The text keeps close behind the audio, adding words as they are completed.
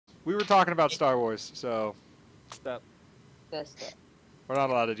We were talking about Star Wars, so Stop. That's that. we're not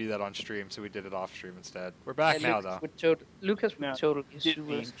allowed to do that on stream, so we did it off stream instead. We're back now, though. Lucas would No, totally sue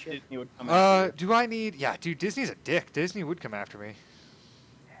Disney, us. Shit. Disney would come after you. Do I need... Yeah, dude, Disney's a dick. Disney would come after me.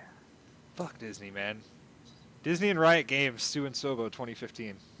 Fuck Disney, man. Disney and Riot Games, Sue and Sobo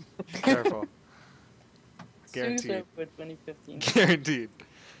 2015. Careful. Guaranteed. Sue for 2015. Guaranteed.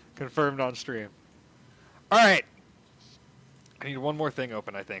 Confirmed on stream. Alright. I need one more thing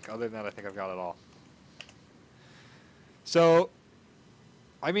open, I think. Other than that, I think I've got it all. So,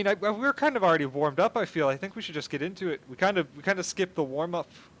 I mean, we're kind of already warmed up, I feel. I think we should just get into it. We kind of skipped the warm-up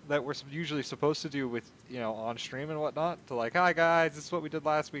that we're usually supposed to do with, on stream and whatnot. To like, hi guys, this is what we did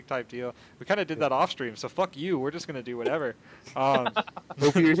last week type deal. We kind of did that off stream, so fuck you. We're just going to do whatever. Hope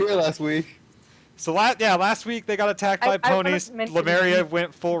you were here last week. So last week they got attacked by ponies. I wanted to Lemuria mention-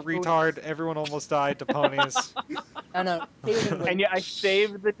 went full retard. Everyone almost died to ponies. No. And yet I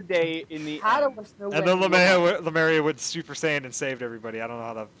saved the day in the Hada end. was nowhere And then near. Lemuria went Super Saiyan and saved everybody. I don't know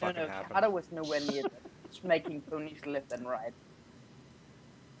how that fucking happened. Hada was nowhere near that. Just making ponies left and right.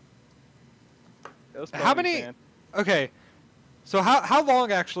 Those How ponies, many- man. Okay, so how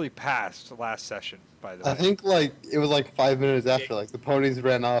long actually passed last session, by the way? I think it was 5 minutes after. The ponies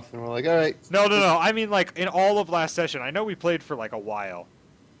ran off, and we're like, all right. No. I mean, in all of last session. I know we played for a while.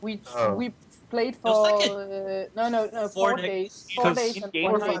 We Oh. played It was for no 4 4 days. days. 4 Because- days and In-game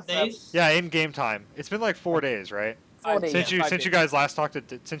 4 time. days. 5 days. Yeah, in game time. It's been 4 days, right? 4 days. Since Yeah, 5 you days. guys last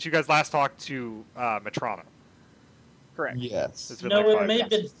talked to Matrona. Correct. Yes. It's been No, 5 it may have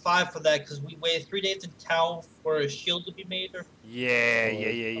days. been 5 for that because we waited 3 days in Tau for a shield to be made. Or Yeah.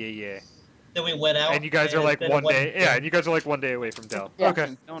 then we went out. And you guys are then one it day. went- Yeah, and you guys are 1 day away from Dell. Yeah.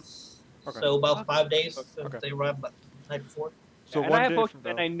 Okay. Okay. So about 5 days since Okay. they arrived the night before. So and 1 I have day potions, from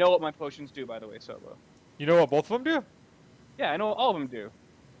and Dell. I know what my potions do, by the way, Solo. You know what both of them do? Yeah, I know what all of them do.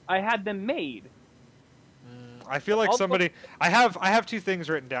 I had them made. I feel like All the- somebody. I have 2 things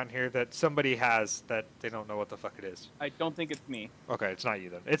written down here that somebody has that they don't know what the fuck it is. I don't think it's me. Okay, it's not you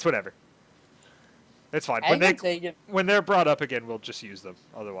then. It's whatever. It's fine. I can take it. When they're brought up again, we'll just use them.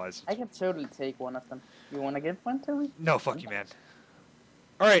 Otherwise, I can totally take one of them. You want to get one, Toby? no, fuck you, man.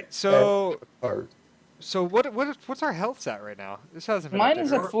 All right, so Or- what's our health at right now? This hasn't been. Mine updated.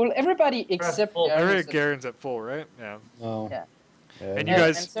 is at full. Everybody except full. Garen is Everybody at- Garen's at full, right? Yeah. No. Yeah. And Yeah. you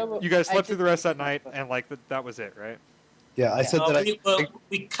and guys, so you guys I slept through the did- rest of that night, and that was it, right? Yeah, I said that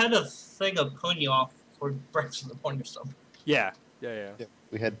we kind of sang a pony off for breakfast in the morning or something. Yeah. Yeah,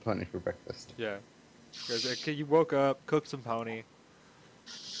 we had pony for breakfast. Yeah. You guys, okay, you woke up, cooked some pony.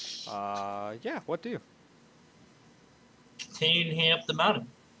 Yeah. What do? Continuing to head up the mountain.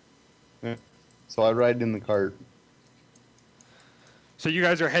 So I ride in the cart. So you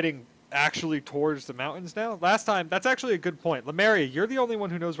guys are heading actually towards the mountains now? Last time, that's actually a good point. Lemuria, you're the only one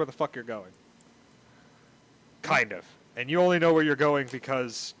who knows where the fuck you're going. Kind of. And you only know where you're going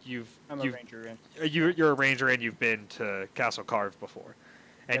because I'm a ranger, and you're a ranger and you've been to Castle Carve before.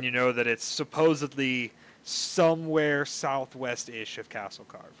 And Yep. you know that it's supposedly somewhere southwest-ish of Castle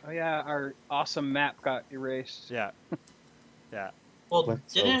Carve. oh yeah, our awesome map got erased. Yeah. Yeah. Well, Went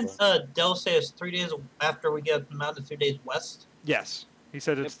didn't Dell say it's 3 days after we get up the mountain, 3 days west? Yes. He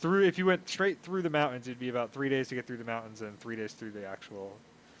said it's through, if you went straight through the mountains, it'd be about 3 days to get through the mountains and 3 days through the actual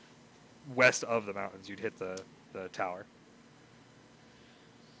west of the mountains. You'd hit the tower.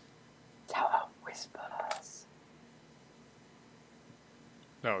 Tower Whispers.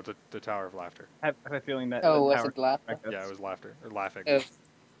 No, the Tower of Laughter. I have a feeling that. Oh, the was tower- it laughter? back up. Yeah, it was laughter. Or laughing. Oh. Oh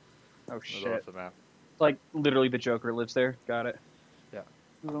Middle shit! of the map. Like literally, the Joker lives there. Got it.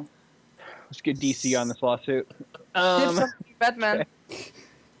 Cool. Let's get DC on this lawsuit. Did something, Batman.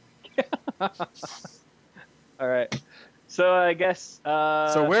 All right. So I guess.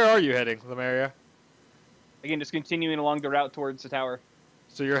 So where are you heading, Lemuria? Again, just continuing along the route towards the tower.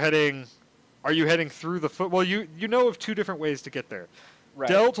 So you're heading... Are you heading through the foot? Well, you know of 2 different ways to get there. Right.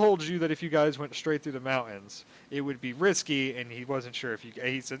 Dell told you that if you guys went straight through the mountains, it would be risky, and he wasn't sure if you...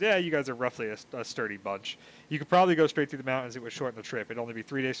 He said, yeah, you guys are roughly a sturdy bunch. You could probably go straight through the mountains. It would shorten the trip. It'd only be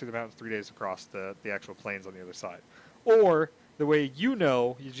 3 days through the mountains, 3 days across the actual plains on the other side. Or, the way you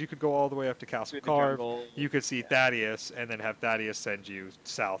know, is you could go all the way up to Castle Through the Carve. jungle. You could see Thaddeus, and then have Thaddeus send you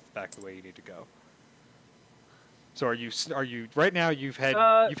south back the way you need to go. So are you right now? You've headed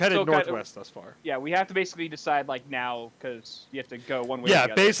so kind of- northwest thus far. Yeah, we have to basically decide like now because you have to go one way. or Yeah,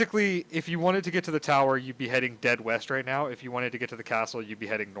 the other. basically, if you wanted to get to the tower, you'd be heading dead west right now. If you wanted to get to the castle, you'd be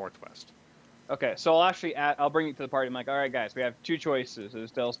heading northwest. Okay, so I'll actually I'll bring it to the party. I'm like, all right, guys, we have 2 choices. As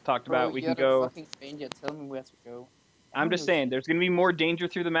Dell's talked about, Bro, we you're can the go. fucking stranger. Tell me where to go. I'm just saying, there's gonna be more danger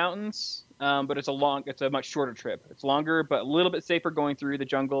through the mountains. but it's a much shorter trip. It's longer, but a little bit safer going through the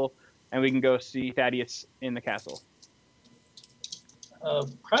jungle, and we can go see Thaddeus in the castle.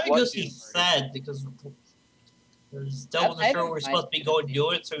 Probably What go is see it? Thad because Dell wasn't I sure don't we're mind supposed to be going to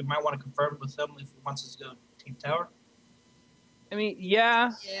do it, so we might want to confirm with him if he wants us to go Team Tower. I mean,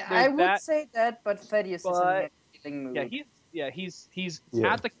 yeah, Yeah, there's I would that, say that, but Thaddeus is in but a killing mood. he's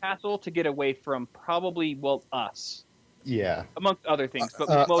Yeah. at the castle to get away from probably us, Yeah. amongst other things, but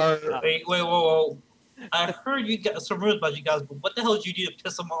Uh, most our- us. Wait, whoa. I heard you got some rumors about you guys, but what the hell did you do to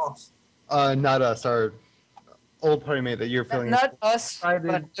piss him off? Not us. Our old party mate that you're feeling Not us, but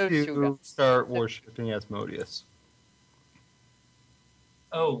decided those two to guys. start worshipping Asmodeus.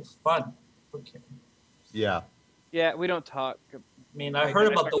 Oh, fun. Okay. Yeah. Yeah, we don't talk. I mean, I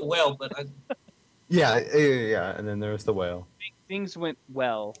heard about the whale, but Yeah. And then there's the whale. Things went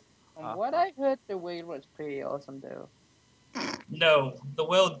well. From what I heard, the whale was pretty awesome, though. no, the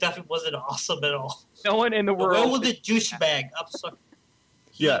whale definitely wasn't awesome at all. No one in the The whale world. was a douchebag. I'm sorry.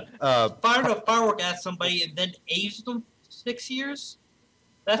 He Yeah. fired a firework at somebody and then aged them 6 years?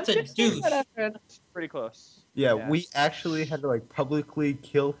 That's a douche. What I heard. Pretty close. Yeah, we actually had to like publicly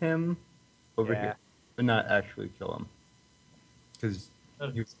kill him over Yeah. here, but not actually kill him because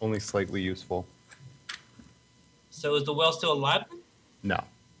he was only slightly useful. So is the whale still alive? No.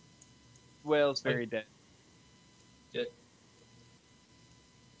 Whale's very dead. Good.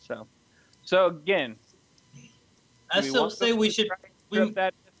 So again, I do still want say to we should. trip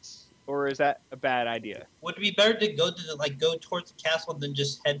that, or is that a bad idea? Would it be better to go go towards the castle than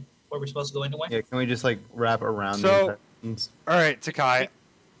just head where we're supposed to go anyway? Yeah, can we just like wrap around So- these All right, Takai,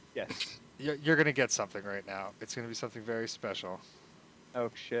 Yes. you're gonna get something right now. It's gonna be something very special. Oh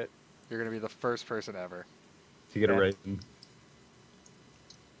shit. You're gonna be the first person ever. to get a Yeah. raven?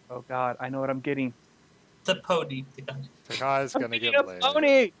 Oh god, I know what I'm getting. The pony. Takai's I'm gonna getting get a laid.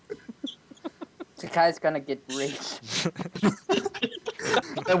 pony. Takai's gonna get raped.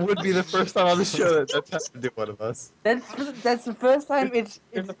 That would be the first time on the show that that's happened to one of us. That's the first time it's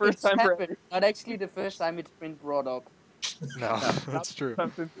the first it's time for- happened. Not actually the first time it's been brought up. No, that's true.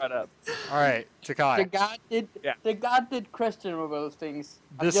 Something brought up. All right, The Takai, god did. Yeah. The god did questionable things.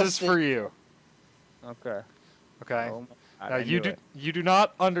 I'm this just is for you. Okay. Okay. Oh, my God, Now I you knew it. you do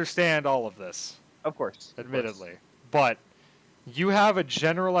not understand all of this, Of course. admittedly, but you have a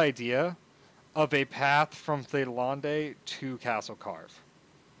general idea of a path from Thelonde to Castle Carve.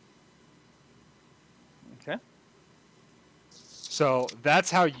 Okay. So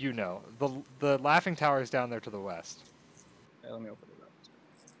that's how you know. The Laughing Tower is down there to the west. Okay, let me open it up.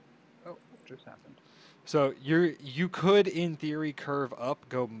 Oh, what just happened? So you could, in theory, curve up,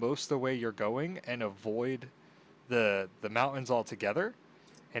 go most of the way you're going, and avoid the mountains altogether,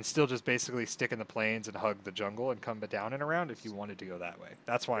 and still just basically stick in the plains and hug the jungle and come down and around if you wanted to go that way.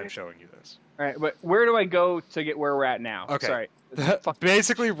 That's why I'm showing you this. All right, but where do I go to get where we're at now? Okay. Sorry.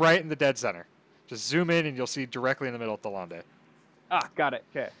 Basically, right in the dead center. Just zoom in, and you'll see directly in the middle of Thelonde. Ah, got it.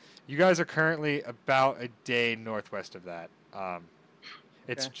 Okay. You guys are currently about a day northwest of that.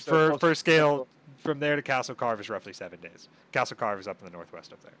 It's Okay, so for scale. From there to Castle Carve is roughly 7 days. Castle Carve is up in the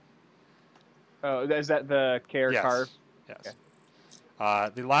northwest of there. Oh, is that the care Yes. carve? Yes.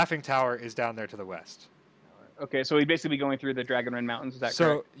 Okay. The Laughing Tower is down there to the west. Okay, so we'd basically be going through the Dragonren Mountains. Is that So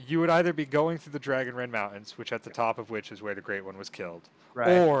correct? you would either be going through the Dragonren Mountains, which at the top of which is where the Great One was killed, Right.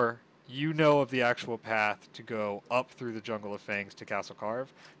 or you know of the actual path to go up through the Jungle of Fangs to Castle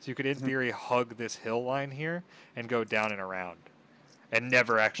Carve. So you could, in theory, hug this hill line here and go down and around, and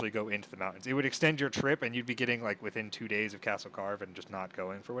never actually go into the mountains. It would extend your trip, and you'd be getting like within 2 days of Castle Carve and just not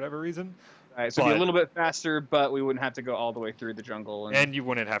going for whatever reason. Right, so it'd be but- a little bit faster, but we wouldn't have to go all the way through the jungle. And you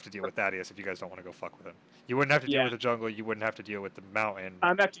wouldn't have to deal with Thaddeus if you guys don't want to go fuck with him. You wouldn't have to deal Yeah. with the jungle. You wouldn't have to deal with the mountain.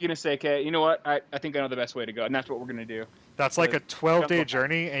 I'm actually gonna say, okay, you know what? I think I know the best way to go, and that's what we're gonna do. That's like a the 12-day jungle.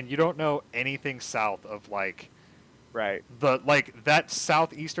 journey, and you don't know anything south of like Right. that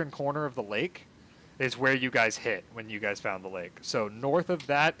southeastern corner of the lake is where you guys hit when you guys found the lake. So north of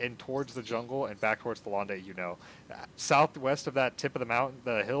that and towards the jungle and back towards the Londe, you know. Southwest of that tip of the mountain,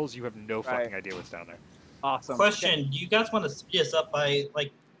 the hills, you have no fucking Right. idea what's down there. Awesome. Question: do you guys want to speed us up by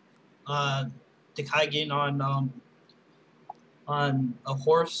Takai getting on a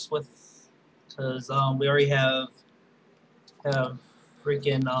horse with? Because we already have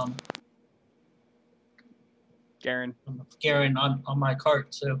freaking Garen. Garen on my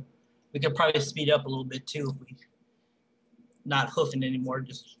cart, so we could probably speed up a little bit too if we not hoofing anymore,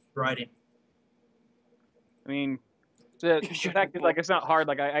 just riding. I mean, the fact is, like, it's not hard.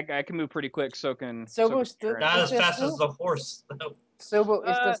 Like, I can move pretty quick, so can. So can was the- Garen. Not Is as there fast as still- the horse. though. So,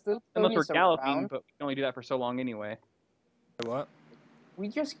 is there still Unless we're ponies galloping, around? but we can only do that for so long anyway. What? we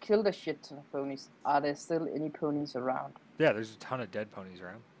just killed a shit ton of ponies, are there still any ponies around? Yeah, there's a ton of dead ponies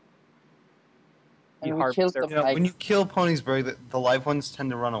around. And You we harvest killed their- them You know, like when you kill ponies, bro, the live ones tend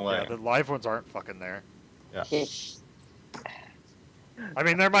to run away. Yeah, the live ones aren't fucking there. Yeah. okay. I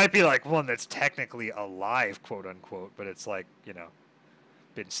mean, there might be like one that's technically alive, quote unquote, but it's like, you know,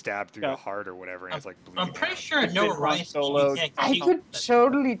 been stabbed through Yeah. the heart or whatever, and it's like bleeding I'm pretty out. sure It's no been rice soloed. you can't I kill could that.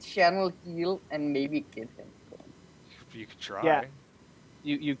 totally channel heal and maybe get him. You could try. Yeah.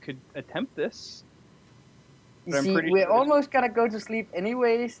 You could attempt this. You But I'm see, pretty we're sure this- almost gonna go to sleep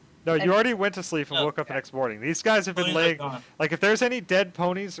anyways. No, you And- already went to sleep and Oh, woke up the okay. next morning. These guys have been Ponies are laying, gone. like, if there's any dead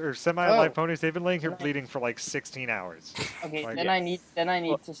ponies or semi-alive Oh. ponies, they've been laying here Nice. bleeding for like 16 hours. Okay, Like, then yeah. I need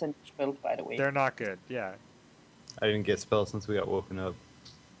Well- to send spells, by the way. They're not good. Yeah. I didn't get spells since we got woken up.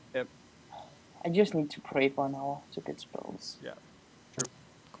 I just need to pray for an hour to get spells.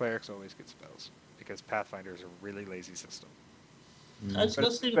 Clerics always get spells because Pathfinder is a really lazy system. I just But go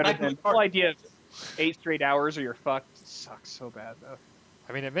it's sleep better back in than my the whole cart. idea of 8 straight hours or you're fucked. It sucks so bad though.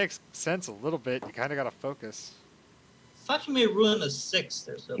 I mean, it makes sense a little bit. You kind of got to focus. Thought you may ruin a 6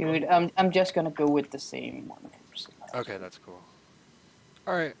 there, so. Dude, I'm just gonna go with the same one. Okay, that's cool.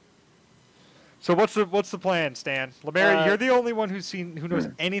 All right. So what's the plan, Stan? Lemary, you're the only one who knows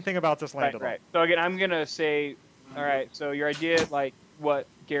anything about this land Right, at all. right. So again, I'm gonna say, all right. So your idea, like what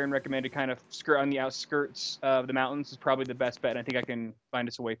Garen recommended, kind of skirt on the outskirts of the mountains, is probably the best bet. And I think I can find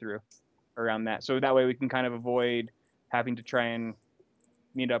us a way through around that. So that way we can kind of avoid having to try and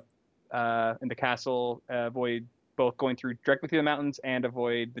meet up in the castle, avoid both going through directly through the mountains and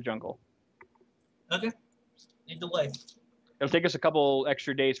avoid the jungle. Okay. Either way. It'll take us a couple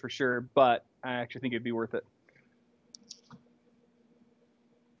extra days for sure, but I actually think it'd be worth it.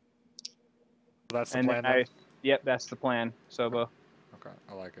 So that's the And plan. then Then? Yep, that's the plan, Sobo. Okay,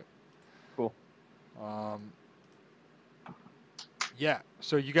 I like it. Cool. Yeah.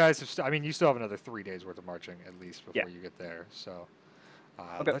 So you guys have. I mean, you still have another 3 days worth of marching at least before Yeah. you get there. So.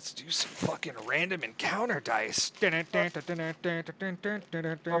 Okay. Let's do some fucking random encounter dice. Lazy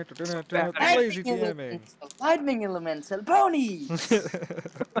DMing. Lightning elemental ponies.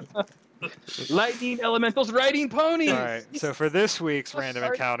 Lightning elementals riding ponies. All right. So for this week's Let's random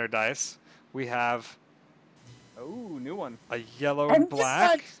start- encounter dice, we have Oh, new one. a yellow and and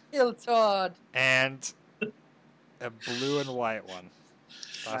black kill Todd. and a blue and white one.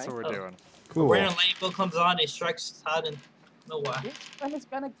 That's what we're Oh. doing. Cool. When a label comes on, it strikes Todd and no why. This one is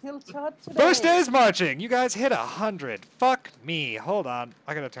gonna kill Todd today. First day's marching. You guys hit 100. Fuck me. Hold on.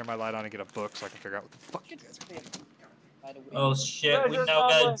 I gotta turn my light on and get a book so I can figure out what the fuck you guys are doing. By the way. Oh shit, we Treasure now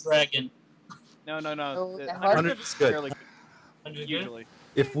got goblin. a dragon. No. Oh, The the 100 is good. fairly 100 good? usually.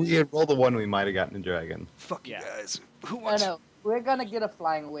 If we had rolled a 1, we might have gotten a dragon. Fuck you Yeah. guys. Who No, wants no, we're gonna get a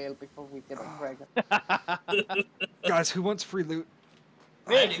flying whale before we get a dragon. guys? Who wants free loot?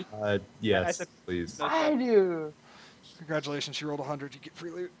 I do. Yes, said- please. No. I do. Congratulations, you rolled 100. You get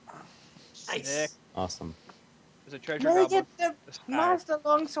free loot. Nice. Sick. Awesome. There's a treasure Can I goblin. get the This guy. master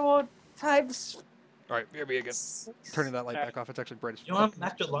longsword times All right, here me again. 6? Turning that light back off. It's actually bright as You want fuck.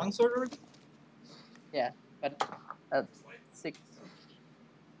 Master Longsword already? But that's 6.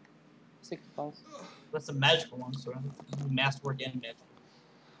 6 balls. That's a magical longsword. Masterwork and magic.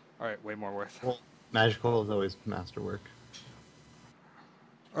 All right, way more worth. Well, magical is always masterwork.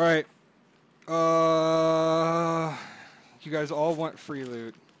 All right. You guys all want free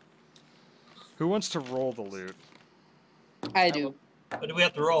loot. Who wants to roll the loot? I do. What do we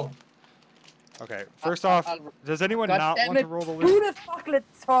have to roll? Okay, first off, I'll- does anyone God not damn want to it. roll the Who loot? the fuck let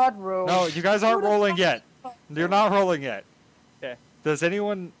Todd roll? No, you guys aren't Who the rolling fuck yet. let Todd You're roll? not rolling yet. Okay. Does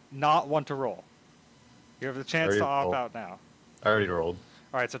anyone not want to roll? You have the chance to Already opt rolled. out now. I already rolled.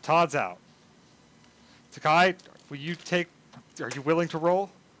 All right, so Todd's out. Takai, will you take? Are you willing to roll?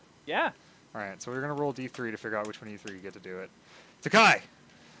 Yeah. All right, so we're gonna roll D3 to figure out which one of you three you get to do it. Takai,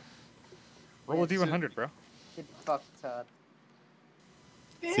 roll a Yes. D100, bro. Get fucked, Todd.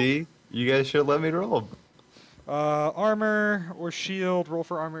 See? You guys should let me roll. Armor or shield. Roll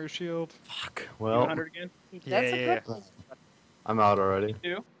for armor or shield. Fuck. Well, 100 again. That's a Yeah. good I'm out already.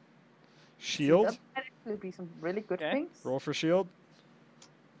 Two. Shield. That might actually be some really good Okay. things. Roll for shield.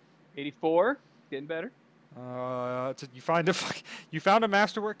 84. Getting better. You found a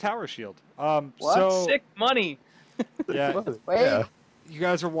masterwork tower shield. What? So Sick money. yeah, Wait. Yeah. you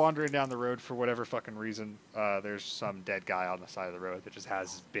guys are wandering down the road for whatever fucking reason. There's some dead guy on the side of the road that just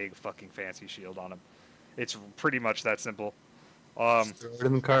has this big fucking fancy shield on him. It's pretty much that simple. Throw it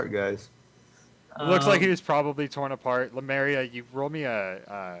in the cart, guys. It looks like he was probably torn apart. Lemuria, you roll me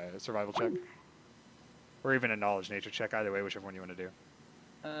a survival check, or even a knowledge nature check. Either way, whichever one you want to do.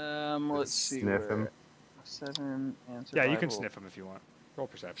 Let's see. Sniff him. 7 and Yeah, you can survival. sniff him if you want. Roll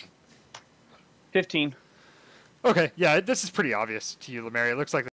perception. 15. Okay, yeah, this is pretty obvious to you, Lemary. It looks like